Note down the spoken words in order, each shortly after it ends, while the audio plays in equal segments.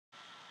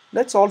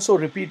Let's also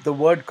repeat the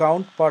word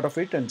count part of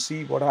it and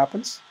see what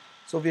happens.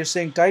 So we are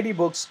saying tidy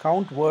books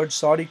count words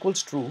sort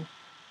equals true.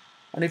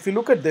 And if you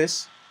look at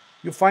this,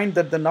 you find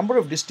that the number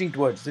of distinct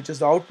words, which is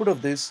the output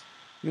of this,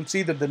 you'll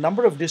see that the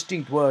number of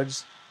distinct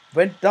words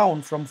went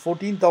down from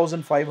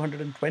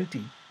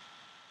 14,520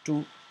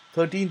 to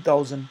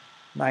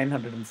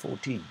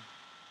 13,914.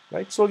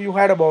 Right? So you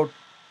had about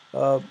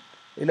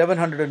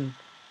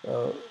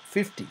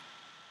 1150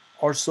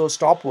 or so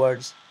stop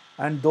words,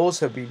 and those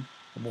have been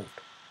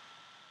removed.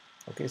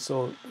 Okay,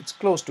 so it's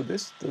close to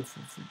this.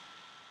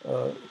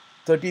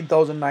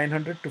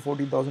 13,900 to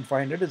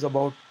 14,500 is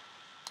about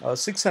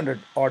 600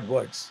 odd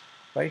words,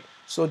 right?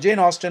 So Jane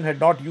Austen had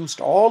not used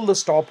all the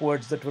stop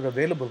words that were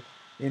available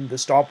in the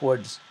stop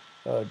words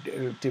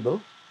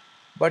table,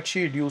 but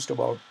she had used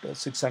about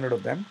 600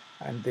 of them,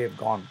 and they've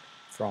gone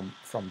from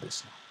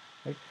this now,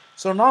 right?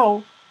 So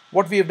now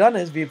what we have done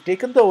is we've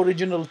taken the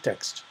original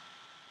texts,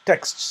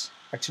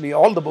 actually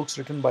all the books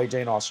written by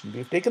Jane Austen.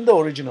 We've taken the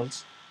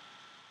originals,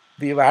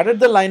 we've added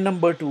the line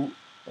number to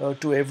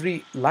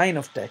every line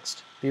of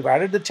text, we've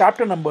added the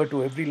chapter number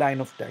to every line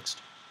of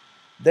text,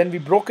 then we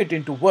broke it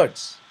into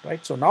words,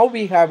 right? So now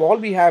we have, all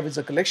we have is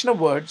a collection of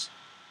words,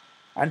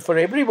 and for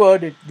every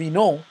word we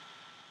know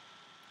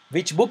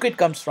which book it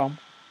comes from,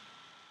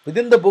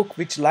 within the book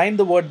which line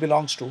the word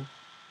belongs to,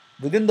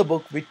 within the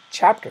book which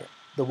chapter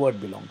the word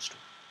belongs to,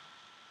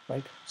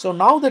 right? So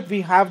now that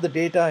we have the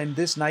data in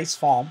this nice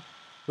form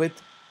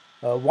with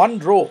one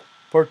row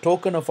per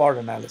token of our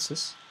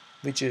analysis,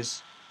 which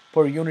is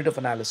per unit of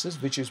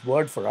analysis, which is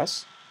word for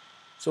us.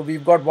 So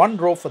we've got one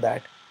row for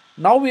that.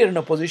 Now we are in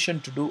a position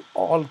to do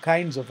all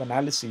kinds of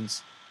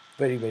analyses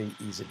very, very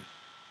easily.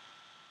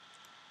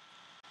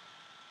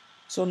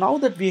 So now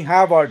that we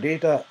have our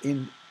data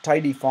in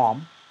tidy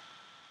form,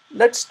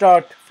 let's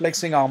start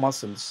flexing our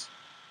muscles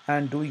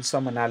and doing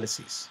some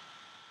analyses.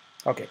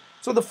 Okay,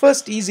 so the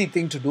first easy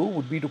thing to do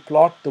would be to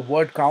plot the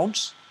word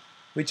counts,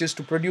 which is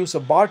to produce a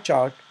bar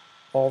chart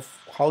of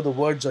how the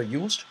words are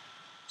used.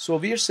 So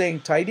we are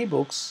saying tidy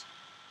books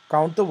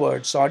count the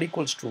words sort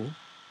equals true,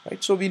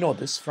 right? So we know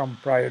this from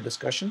prior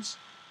discussions.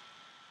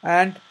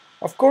 And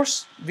of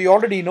course, we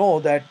already know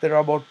that there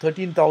are about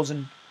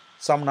 13,000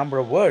 some number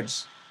of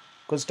words,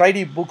 because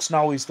tidy books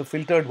now is the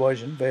filtered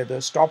version where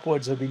the stop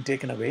words have been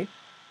taken away.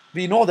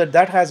 We know that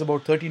that has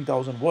about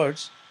 13,000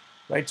 words,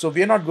 right? So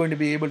we are not going to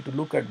be able to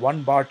look at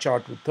one bar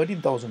chart with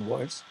 13,000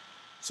 words.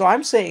 So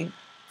I'm saying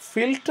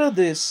filter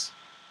this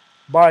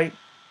by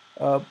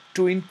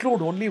to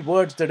include only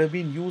words that have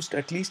been used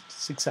at least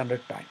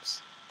 600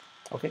 times.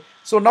 Okay,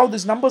 so now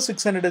this number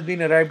 600 has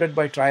been arrived at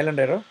by trial and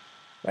error,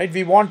 right?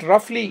 We want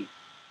roughly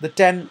the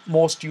 10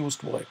 most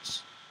used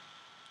words.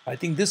 I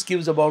think this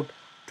gives about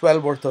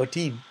 12 or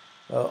 13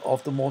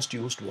 of the most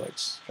used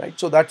words, right?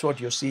 So that's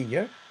what you're seeing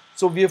here.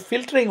 So we are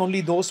filtering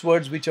only those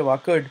words which have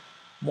occurred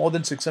more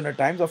than 600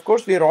 times. Of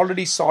course, we are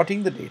already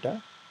sorting the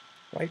data,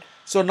 right?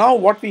 So now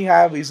what we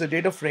have is a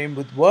data frame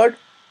with word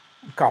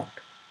and count,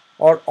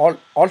 or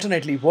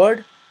alternately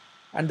word,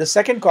 and the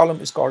second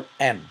column is called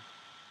N.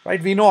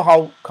 Right, we know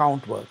how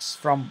count works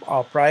from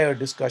our prior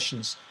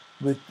discussions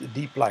with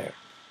dplyr.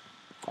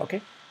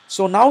 Okay,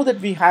 so now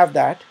that we have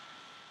that,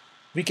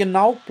 we can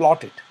now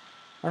plot it.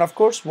 And of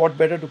course, what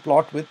better to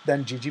plot with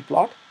than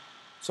ggplot?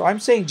 So I'm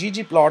saying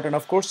ggplot, and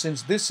of course,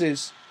 since this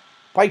is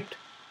piped,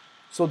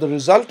 so the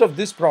result of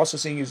this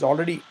processing is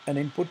already an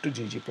input to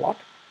ggplot.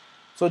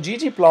 So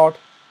ggplot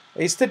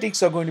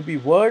aesthetics are going to be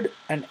word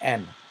and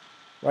N,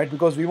 right?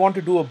 Because we want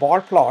to do a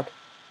bar plot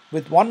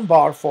with one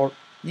bar for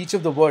each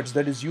of the words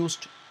that is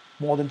used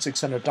more than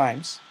 600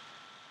 times.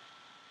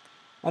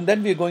 And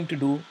then we're going to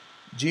do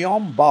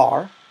geom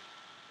bar.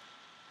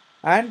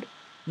 And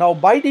now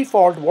by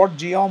default, what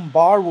geom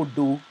bar would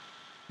do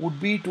would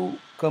be to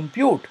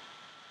compute,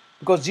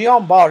 because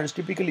geom bar is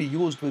typically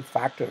used with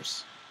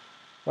factors,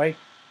 right?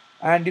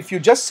 And if you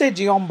just say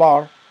geom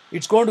bar,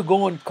 it's going to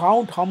go and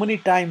count how many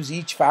times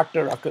each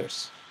factor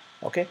occurs.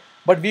 Okay,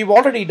 but we've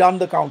already done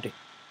the counting,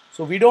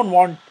 so we don't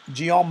want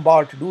geom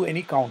bar to do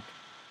any count.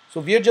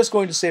 So we are just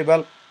going to say,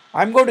 well,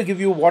 I'm going to give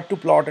you what to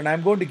plot, and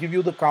I'm going to give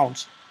you the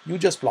counts. You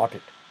just plot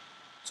it.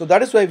 So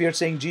that is why we are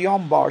saying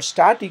geom bar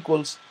stat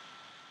equals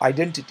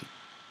identity,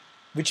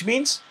 which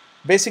means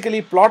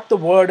basically plot the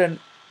word and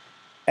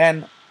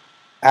N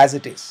as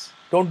it is.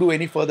 Don't do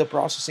any further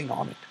processing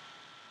on it.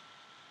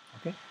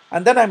 Okay,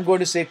 and then I'm going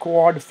to say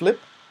coord flip,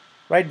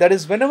 right? That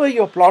is, whenever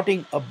you're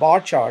plotting a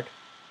bar chart,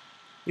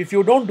 if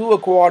you don't do a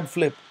coord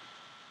flip,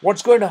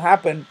 what's going to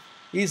happen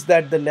is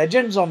that the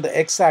legends on the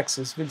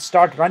x-axis will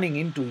start running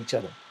into each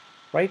other,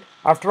 right?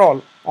 After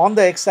all, on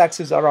the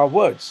x-axis are our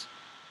words,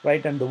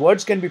 right? And the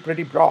words can be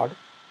pretty broad.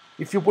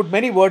 If you put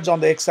many words on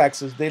the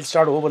x-axis, they'll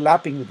start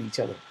overlapping with each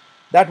other.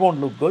 That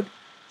won't look good.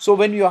 So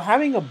when you're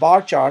having a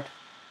bar chart,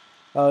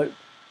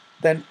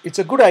 then it's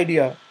a good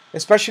idea,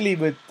 especially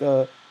with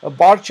a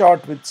bar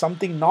chart with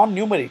something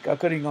non-numeric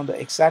occurring on the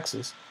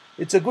x-axis,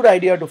 it's a good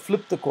idea to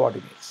flip the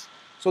coordinates.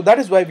 So that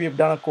is why we have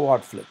done a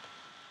coord flip.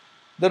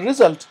 The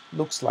result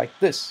looks like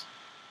this.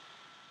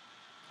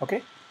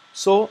 Okay,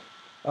 so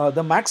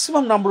The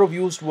maximum number of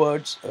used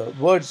words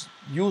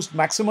used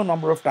maximum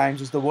number of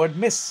times is the word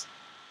miss.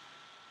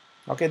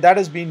 Okay, that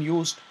has been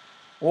used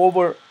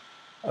over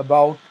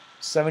about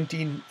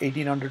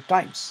 1800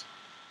 times.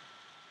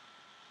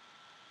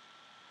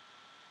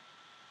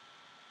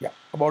 Yeah,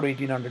 about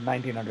 1800,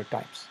 1900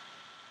 times.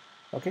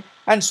 Okay,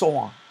 and so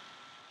on.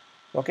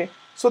 Okay,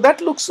 so that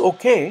looks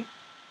okay,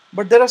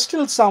 but there are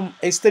still some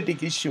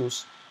aesthetic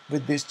issues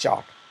with this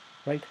chart,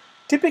 right?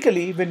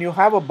 Typically, when you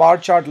have a bar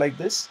chart like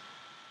this,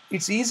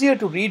 it's easier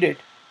to read it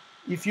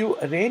if you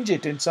arrange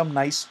it in some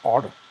nice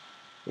order,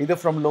 either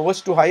from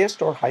lowest to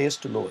highest or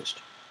highest to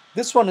lowest.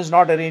 This one is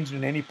not arranged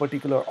in any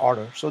particular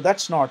order, so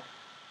that's not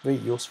very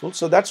useful.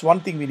 So that's one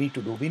thing we need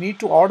to do. We need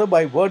to order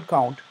by word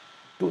count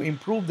to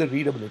improve the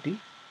readability.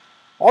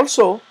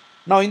 Also,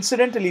 now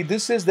incidentally,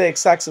 this is the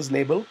x-axis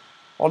label.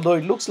 Although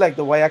it looks like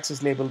the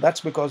y-axis label,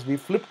 that's because we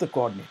flipped the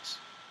coordinates,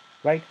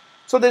 right?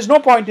 So there's no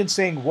point in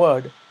saying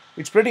word.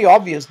 It's pretty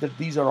obvious that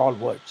these are all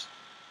words.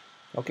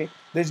 Okay,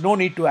 there's no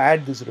need to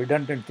add this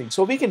redundant thing.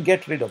 So we can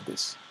get rid of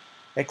this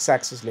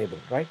x-axis label,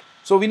 right?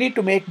 So we need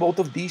to make both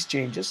of these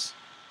changes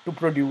to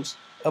produce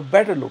a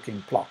better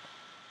looking plot,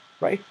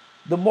 right?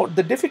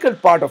 The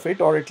difficult part of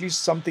it, or at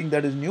least something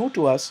that is new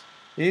to us,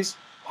 is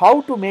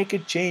how to make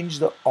it change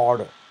the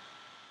order.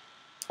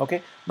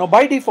 Okay, now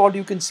by default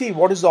you can see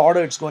what is the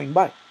order it's going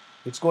by.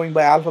 It's going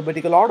by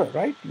alphabetical order,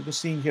 right? You were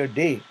seeing here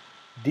day,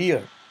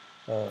 deer,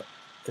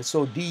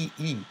 so D,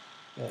 E,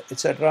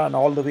 etc., and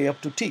all the way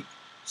up to T.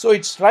 So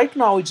it's right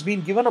now it's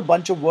been given a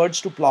bunch of words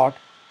to plot,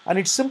 and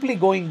it's simply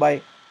going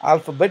by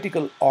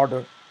alphabetical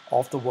order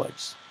of the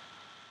words.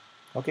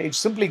 Okay, it's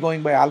simply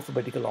going by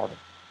alphabetical order.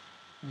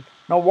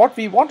 Now what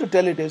we want to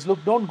tell it is,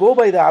 look, don't go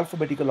by the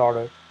alphabetical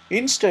order.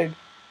 Instead,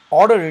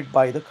 order it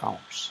by the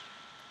counts.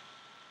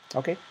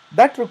 Okay,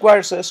 that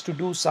requires us to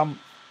do some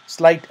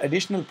slight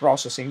additional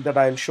processing that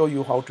I'll show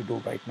you how to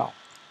do right now.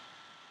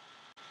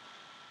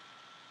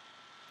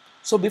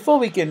 So before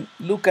we can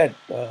look at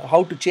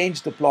how to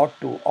change the plot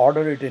to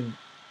order it in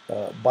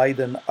by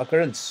the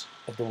occurrence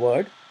of the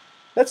word,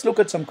 let's look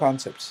at some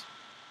concepts.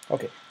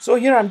 Okay, so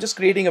here I'm just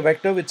creating a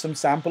vector with some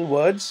sample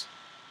words.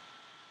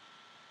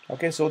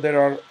 Okay, so there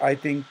are, I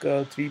think,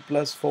 3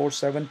 plus 4,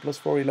 7 plus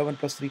 4, 11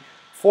 plus 3,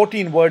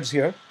 14 words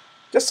here,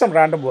 just some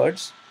random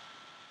words.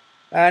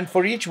 And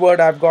for each word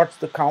I've got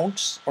the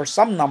counts or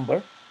some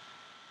number,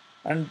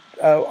 and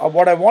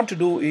what I want to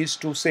do is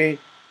to say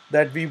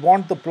that we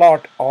want the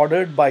plot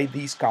ordered by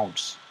these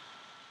counts.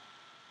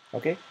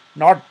 Okay,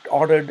 not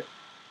ordered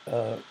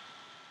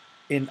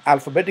in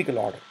alphabetical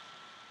order.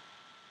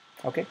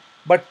 Okay,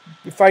 but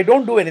if I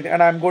don't do anything,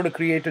 and I'm going to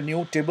create a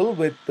new table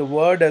with the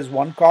word as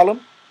one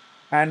column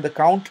and the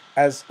count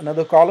as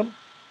another column,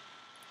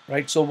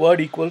 right? So word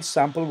equals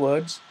sample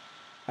words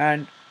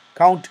and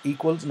count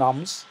equals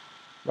nums,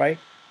 right?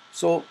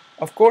 So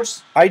of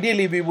course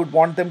ideally we would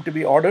want them to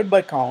be ordered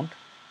by count,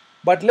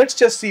 but let's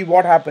just see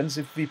what happens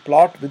if we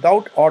plot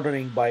without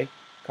ordering by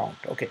count.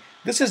 Okay,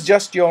 this is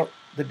just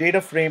the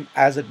data frame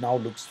as it now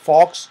looks.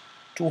 Fox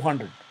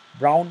 200,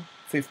 brown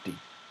 50,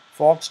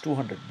 fox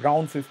 200,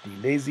 brown 50,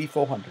 lazy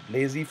 400,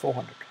 lazy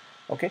 400.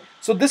 Okay,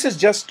 so this is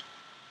just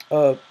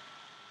a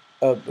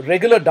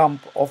regular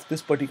dump of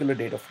this particular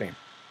data frame.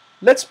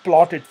 Let's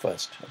plot it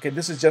first. Okay,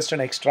 this is just an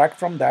extract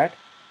from that.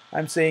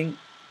 I'm saying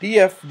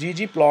df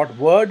ggplot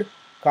word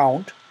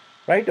count,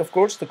 right? Of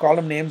course the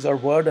column names are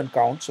word and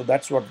count, so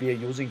that's what we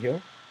are using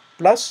here,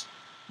 plus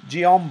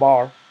geom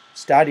bar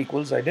stat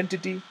equals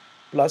identity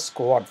plus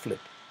coord flip.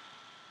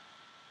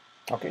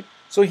 Okay,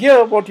 so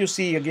here what you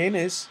see again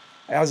is,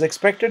 as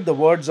expected, the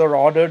words are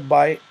ordered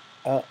by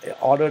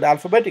ordered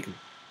alphabetically,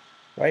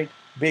 right?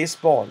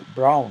 Baseball,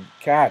 brown,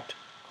 cat,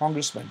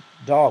 congressman,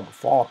 dog,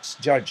 fox,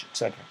 judge,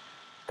 etc.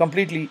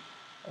 Completely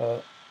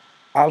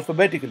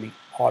alphabetically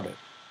ordered.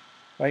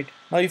 Right?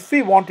 Now if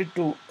we wanted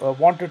to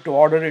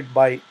order it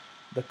by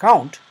the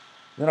count,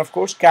 then of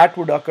course cat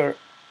would occur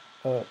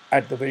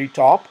at the very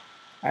top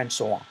and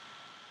so on.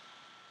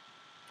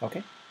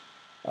 Okay.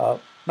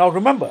 Now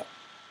remember,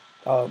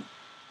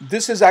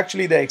 this is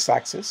actually the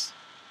x-axis,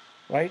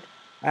 right?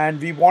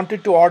 And we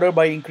wanted to order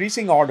by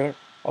increasing order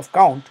of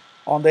count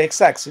on the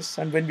x-axis,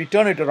 and when we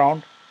turn it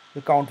around,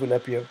 the count will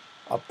appear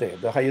up there.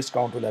 The highest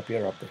count will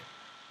appear up there.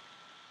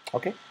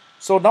 Okay.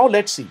 So now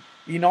let's see.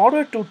 In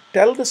order to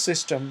tell the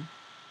system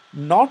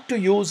not to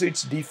use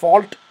its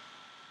default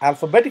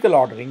alphabetical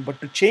ordering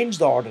but to change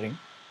the ordering,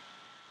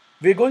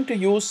 we're going to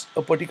use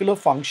a particular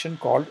function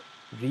called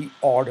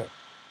reorder.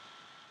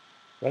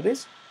 That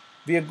is,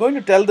 we are going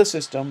to tell the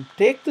system,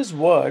 take this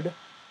word,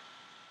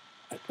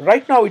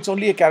 right now it's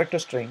only a character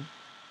string,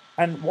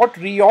 and what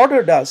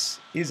reorder does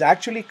is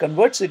actually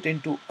converts it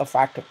into a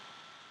factor,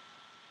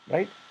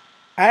 right?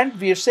 And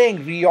we are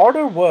saying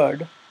reorder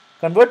word,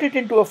 convert it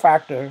into a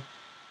factor,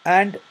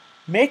 and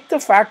make the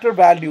factor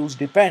values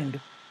depend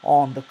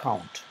on the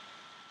count.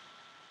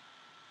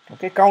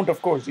 Okay, count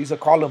of course is a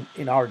column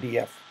in our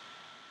DF,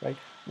 right?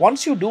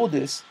 Once you do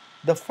this,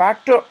 the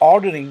factor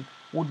ordering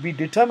would be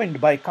determined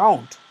by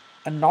count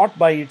and not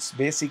by its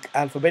basic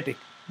alphabetic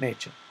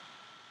nature,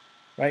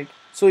 right?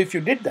 So if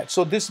you did that,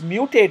 so this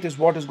mutate is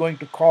what is going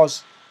to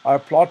cause our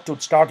plot to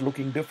start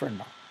looking different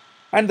now.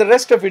 And the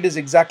rest of it is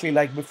exactly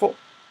like before.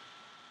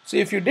 So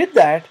if you did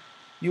that,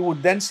 you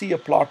would then see a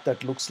plot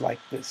that looks like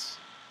this.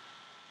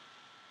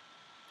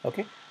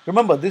 Okay,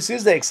 remember this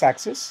is the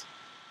x-axis,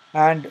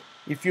 and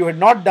if you had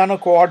not done a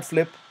coord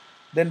flip,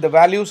 then the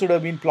values would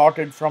have been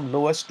plotted from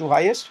lowest to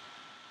highest,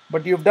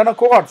 but you've done a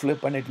coord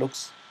flip and it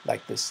looks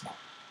like this now.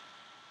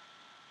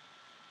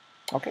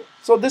 Okay,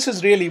 so this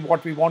is really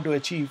what we want to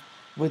achieve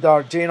with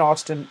our Jane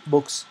Austen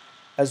books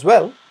as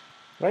well,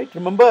 right?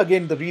 Remember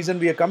again, the reason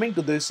we are coming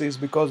to this is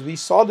because we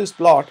saw this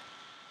plot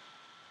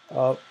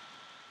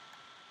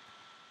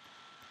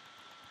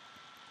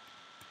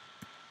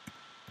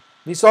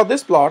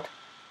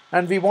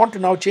and we want to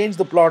now change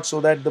the plot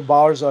so that the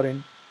bars are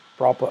in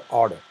proper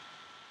order.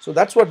 So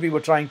that's what we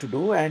were trying to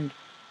do, and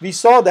we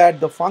saw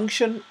that the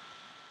function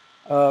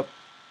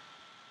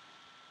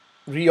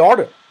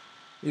reorder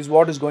is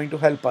what is going to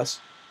help us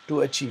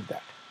to achieve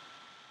that.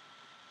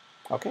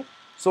 Okay,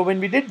 so when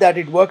we did that,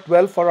 it worked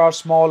well for our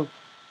small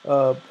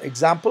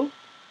example.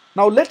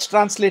 Now let's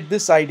translate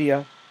this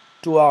idea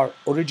to our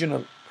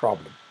original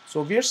problem.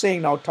 So we are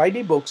saying now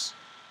tidy books,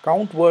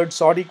 count word,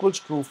 sort equals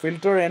true,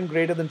 filter n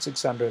greater than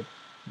 600,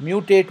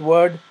 mutate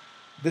word.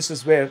 This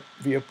is where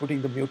we are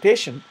putting the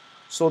mutation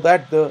so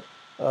that the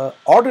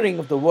ordering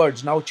of the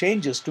words now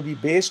changes to be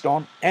based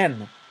on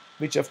n,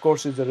 which of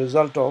course is the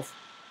result of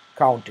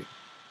counting.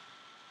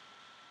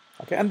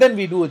 Okay, and then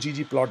we do a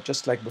ggplot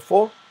just like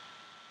before.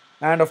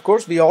 And of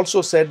course we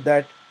also said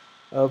that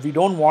we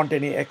don't want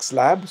any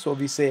xlab, so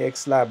we say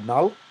xlab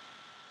null,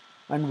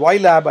 and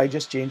ylab I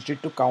just changed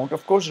it to count.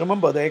 Of course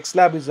remember the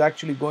xlab is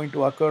actually going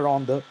to occur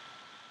on the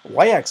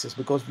y-axis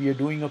because we are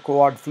doing a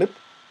coord flip,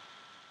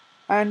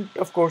 and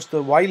of course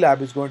the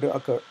ylab is going to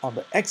occur on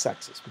the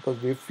x-axis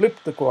because we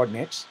flipped the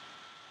coordinates.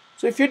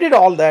 So if you did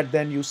all that,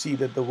 then you see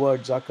that the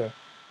words occur,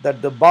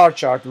 that the bar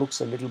chart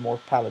looks a little more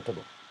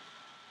palatable.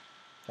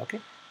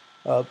 Okay,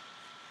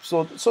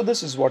 so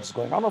this is what's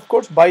going on. Of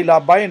course by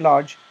and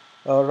large,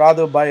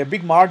 rather by a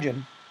big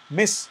margin,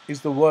 miss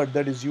is the word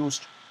that is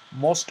used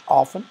most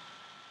often,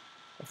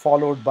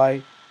 followed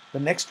by the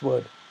next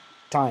word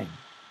time,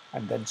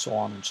 and then so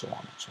on and so on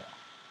and so on.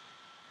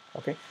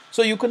 Okay,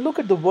 so you can look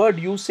at the word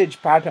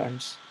usage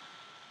patterns.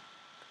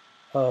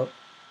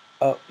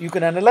 You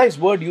can analyze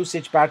word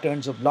usage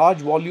patterns of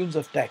large volumes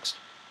of text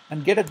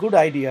and get a good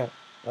idea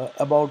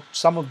about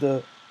some of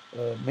the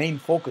main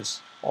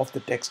focus of the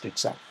text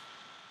itself.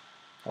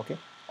 Okay,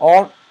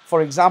 or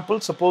for example,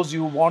 suppose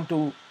you want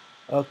to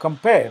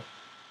compare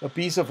a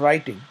piece of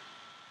writing,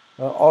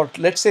 or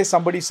let's say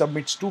somebody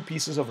submits two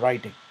pieces of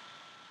writing,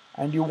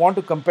 and you want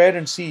to compare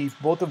and see if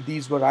both of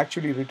these were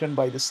actually written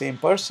by the same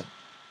person,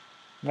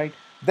 right?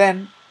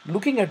 Then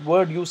looking at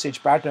word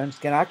usage patterns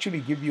can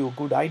actually give you a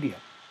good idea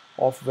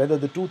of whether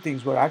the two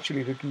things were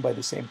actually written by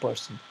the same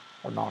person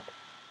or not.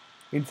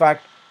 In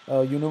fact,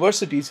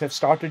 universities have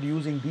started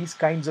using these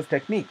kinds of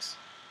techniques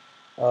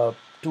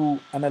to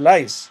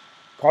analyze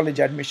college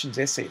admissions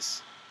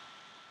essays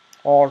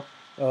or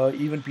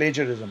even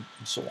plagiarism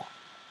and so on.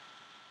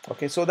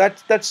 Okay, so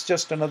that's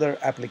just another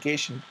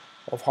application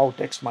of how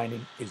text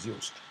mining is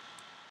used.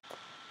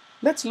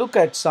 Let's look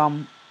at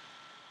some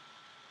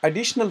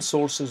additional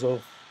sources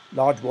of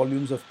large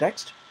volumes of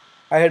text.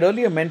 I had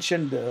earlier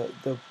mentioned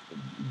the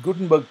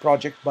Gutenberg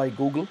project by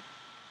Google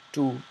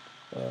to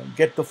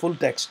get the full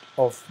text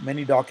of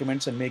many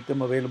documents and make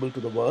them available to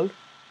the world.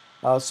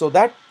 So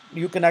that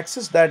you can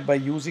access that by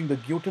using the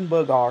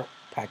Gutenberg R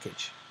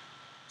package.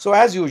 So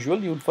as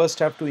usual, you'll first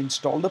have to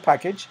install the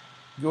package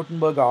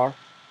Gutenberg R,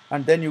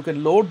 and then you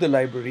can load the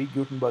library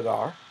Gutenberg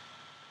R.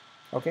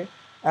 Okay,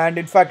 and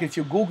in fact if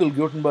you Google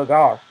Gutenberg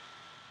R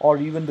or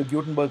even the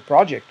Gutenberg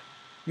project,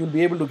 you'll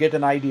be able to get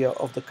an idea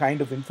of the kind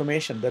of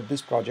information that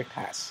this project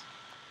has.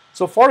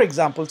 So for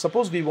example,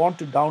 suppose we want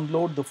to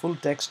download the full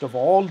text of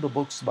all the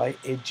books by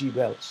H.G.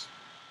 Wells.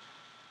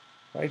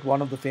 Right,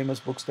 one of the famous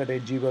books that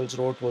H.G. Wells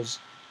wrote was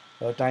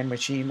Time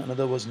Machine,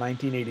 another was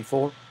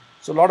 1984.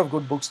 So a lot of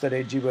good books that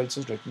H.G. Wells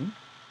has written.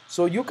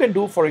 So you can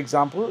do, for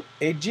example,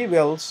 H.G.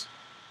 Wells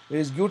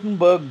is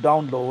Gutenberg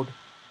download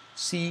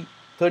C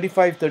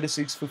 35,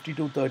 36,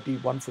 52, 30,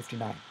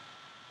 159.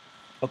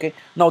 Okay,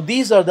 now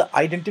these are the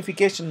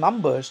identification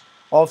numbers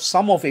of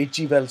some of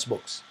H.G. Wells'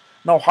 books.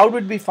 Now how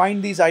did we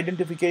find these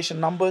identification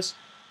numbers?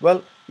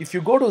 Well, if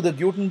you go to the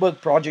Gutenberg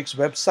project's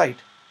website,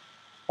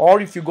 or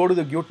if you go to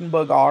the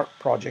Gutenberg R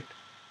project,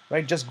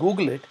 right, just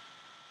Google it,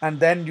 and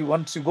then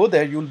once you go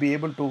there, you'll be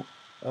able to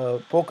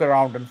poke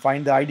around and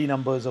find the ID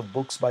numbers of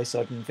books by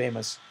certain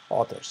famous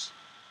authors.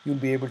 You'll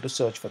be able to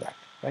search for that,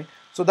 right?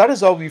 So that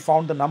is how we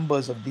found the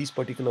numbers of these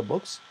particular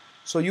books.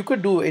 So you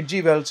could do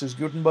H.G. Wells'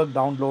 Gutenberg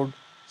download,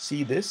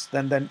 see this,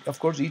 then of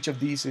course each of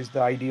these is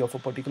the ID of a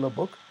particular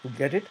book. You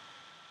get it.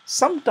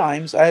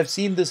 Sometimes I have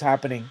seen this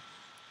happening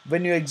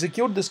when you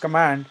execute this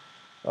command.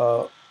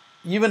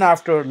 Even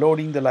after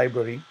loading the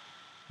library,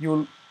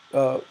 you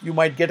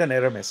might get an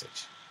error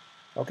message.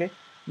 Okay,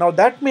 now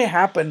that may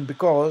happen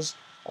because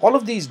all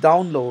of these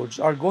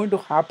downloads are going to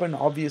happen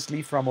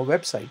obviously from a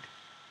website,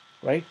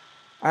 right?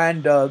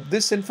 And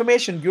this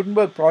information,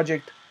 Gutenberg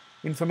project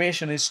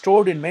information, is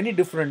stored in many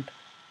different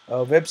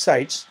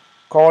websites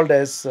called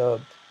as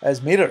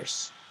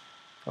mirrors,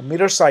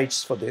 mirror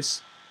sites for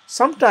this.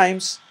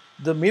 Sometimes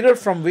the mirror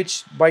from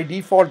which by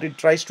default it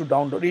tries to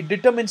download, it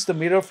determines the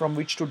mirror from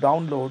which to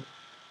download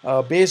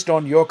based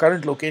on your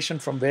current location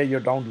from where you're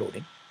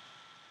downloading.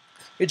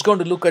 It's going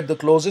to look at the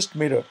closest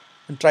mirror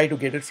and try to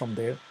get it from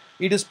there.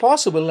 It is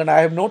possible, and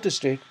I have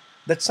noticed it,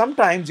 that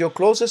sometimes your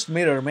closest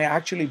mirror may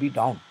actually be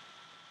down.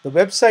 The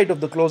website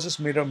of the closest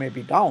mirror may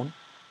be down,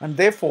 and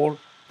therefore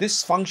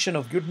this function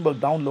of Gutenberg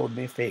download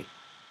may fail.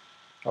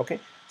 Okay,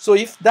 so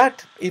if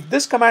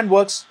this command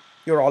works,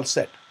 you're all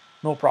set,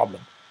 no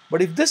problem.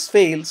 But if this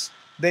fails,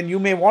 then you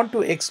may want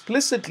to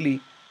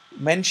explicitly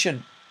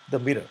mention the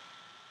mirror,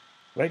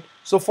 right?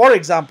 So for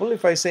example,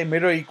 if I say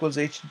mirror equals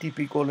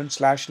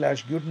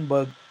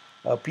http://gutenberg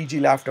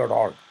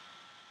pglaf.org,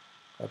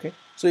 okay,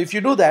 so if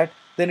you do that,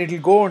 then it will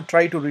go and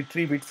try to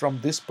retrieve it from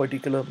this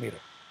particular mirror.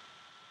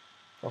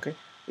 Okay,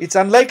 it's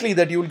unlikely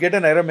that you will get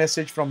an error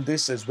message from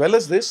this as well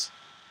as this,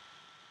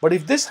 but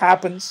if this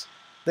happens,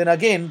 then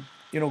again,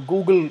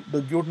 Google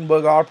the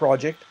Gutenberg R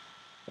project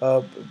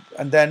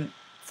and then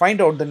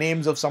find out the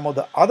names of some of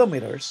the other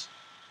mirrors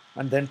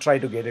and then try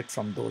to get it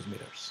from those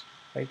mirrors,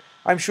 right?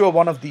 I'm sure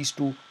one of these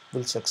two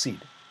will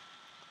succeed.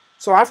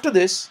 So after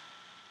this,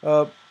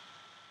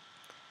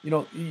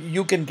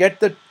 you can get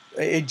the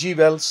H.G.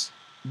 Wells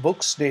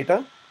books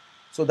data.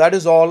 So that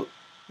is all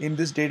in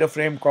this data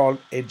frame called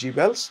H.G.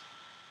 Wells.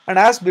 And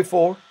as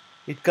before,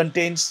 it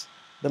contains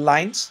the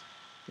lines,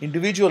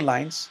 individual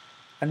lines,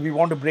 and we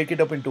want to break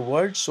it up into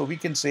words. So we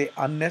can say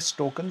unnest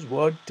tokens,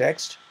 word,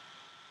 text.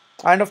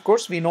 And of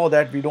course, we know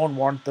that we don't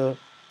want the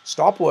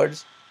stop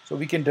words. So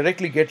we can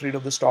directly get rid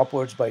of the stop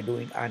words by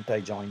doing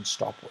anti-join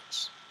stop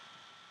words.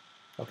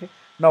 Okay.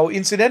 Now,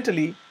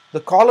 incidentally, the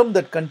column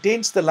that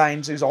contains the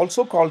lines is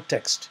also called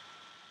text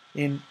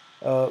in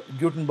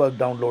Gutenberg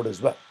download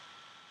as well,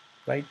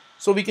 right?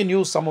 So we can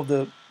use some of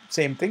the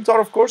same things. Or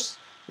of course,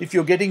 if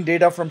you're getting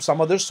data from some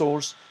other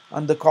source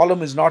and the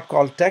column is not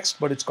called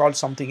text, but it's called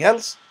something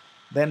else,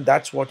 then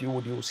that's what you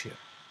would use here.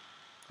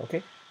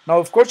 Okay. Now,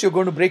 of course, you're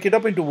going to break it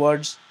up into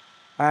words,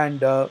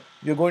 and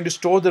you're going to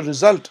store the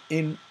result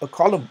in a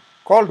column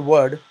called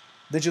word,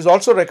 which is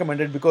also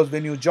recommended because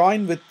when you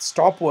join with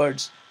stop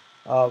words,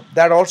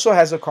 that also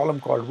has a column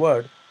called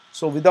word.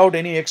 So without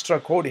any extra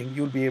coding,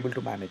 you'll be able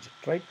to manage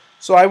it, right?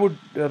 So I would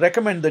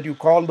recommend that you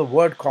call the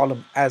word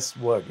column as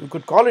word. You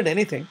could call it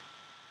anything,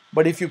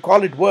 but if you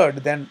call it word,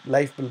 then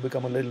life will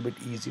become a little bit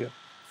easier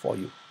for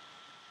you.